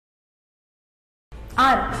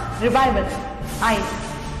R. Revival. I.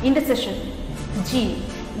 Intercession. G.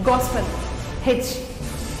 Gospel. H.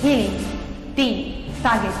 Healing. T.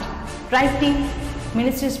 Target. Writing.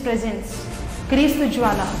 Ministries presents Kristu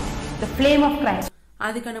Jwala, the flame of Christ.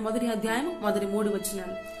 ఆదికాండ మొదటి అధ్యాయం మొదటి 3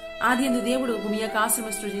 వచనాలు. ఆదియందు దేవుడు భూమి ఆకాశము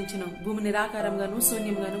సృజించెను. భూమి నిరాకారంగాను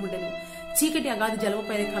శూన్యంగాను ఉండెను. చీకటి అగాధ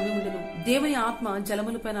జలముపైన కమ్మి ఉండెను. దేవుని ఆత్మ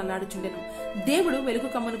జలములపైన అల్లాడుచుండెను. దేవుడు వెలుగు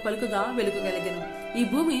కమ్మను పలుకగా వెలుగు కలిగెను. ఈ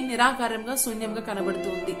భూమి నిరాకారంగా శూన్యంగా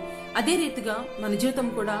కనబడుతుంది. అదే రీతిగా మన జీవితం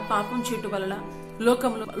కూడా పాపం చేయటం వలన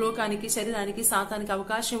లోకానికి శరీరానికి సాతానికి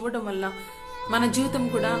అవకాశం ఇవ్వడం వల్ల మన జీవితం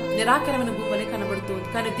కూడా నిరాకరమైన భూమిలో కనబడుతుంది.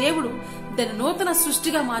 కానీ దేవుడు దాన్ని నూతన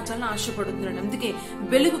సృష్టిగా మార్చాలని ఆశపడుతున్నాడు. అందుకే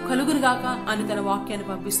వెలుగు కలుగునుగాక అని తన వాక్యాన్ని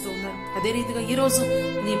పంపిస్తూ ఉన్నారు. అదే రీతిగా ఈ రోజు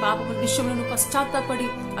నీ పాపముల విషయంలో నువ్వు పశ్చాత్తాపడి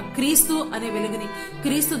ఆ క్రీస్తు అనే వెలుగుని,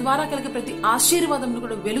 క్రీస్తు ద్వారా కలిగే ప్రతి ఆశీర్వాదం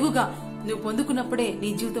కూడా వెలుగుగా నువ్వు పొందుకున్నప్పుడే నీ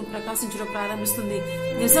జీవితం ప్రకాశించడం ప్రారంభిస్తుంది.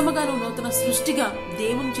 నిజముగా నువ్వు నూతన సృష్టిగా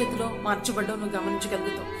దేవుని చేతిలో మార్చబడ్డావు నువ్వు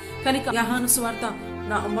గమనించగలుగుతావు. కనుక యోహాను సువార్త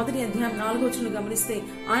మొదటి అధ్యాయం 4వ వచనం గమనిస్తే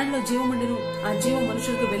ఆయనలో జీవం ఉండెను, ఆ జీవం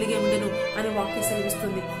మనుషులకు వెలుగే ఉండెను అనే వాక్యం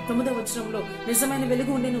సెలవిస్తుంది. 9వ వచనంలో నిజమైన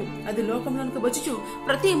వెలుగు ఉండెను, అది లోకంలోనికి వచ్చుచు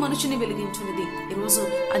ప్రతి మనుషుని వెలిగించున్నది. ఈ రోజు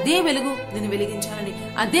అదే వెలుగు నేను వెలిగించాలని,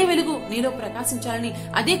 అదే వెలుగు నీలో ప్రకాశించాలని,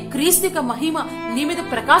 అదే క్రీస్తు యొక్క మహిమ నీ మీద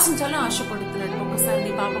ప్రకాశించాలని ఆశపడుతున్నాడు. ఒక్కసారి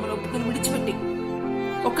నీ పాపములు ఒప్పుకొని విడిచిపెట్టి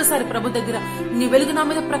ఒక్కసారి ప్రభు దగ్గర నీ వెలుగు నా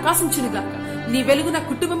మీద ప్రకాశించునుగాక, నీ వెలుగు నా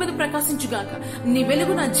కుటుంబం మీద ప్రకాశించుగాక, నీ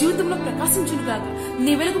వెలుగు నా జీవితంలో ప్రకాశించునుగాక,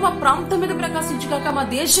 నీ వెలుగు మా ప్రాంతం మీద ప్రకాశించుగాక, మా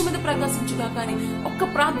దేశం మీద ప్రకాశించుగాక అని ఒక్క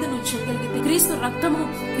ప్రార్థన చేయగలిగితే క్రీస్తు రక్తము,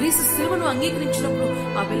 క్రీస్తు శిలువను అంగీకరించినప్పుడు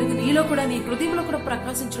ఆ వెలుగు నీలో కూడా నీ హృదయంలో కూడా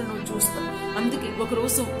ప్రకాశించడం నువ్వు చూస్తావు. అందుకే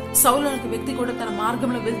ఒకరోజు సౌలు అనే వ్యక్తి కూడా తన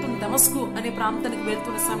మార్గంలో వెళ్తున్న దమస్కు అనే ప్రాంతానికి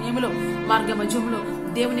వెళ్తున్న సమయంలో మార్గ మధ్యంలో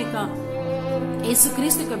దేవుని యొక్క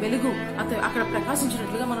యేసుక్రీస్తు యొక్క వెలుగు అక్కడ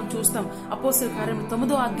ప్రకాశించినట్లుగా మనం చూస్తాం. అపోస్తలుల కార్యము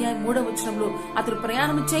 9వ అధ్యాయం 3వ వచనంలో అతడు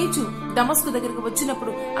ప్రయాణం చేయించు దమస్కు దగ్గరకు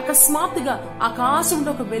వచ్చినప్పుడు అకస్మాత్తుగా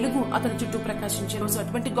ఆకాశంలో ఒక వెలుగు అతని చుట్టూ ప్రకాశించే రోజు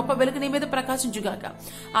అటువంటి గొప్ప వెలుగు నీ మీద ప్రకాశించుగాక.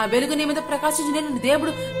 ఆ వెలుగు నీ మీద ప్రకాశించి నేను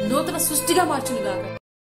దేవుడు నూతన సృష్టిగా మార్చునుగాక.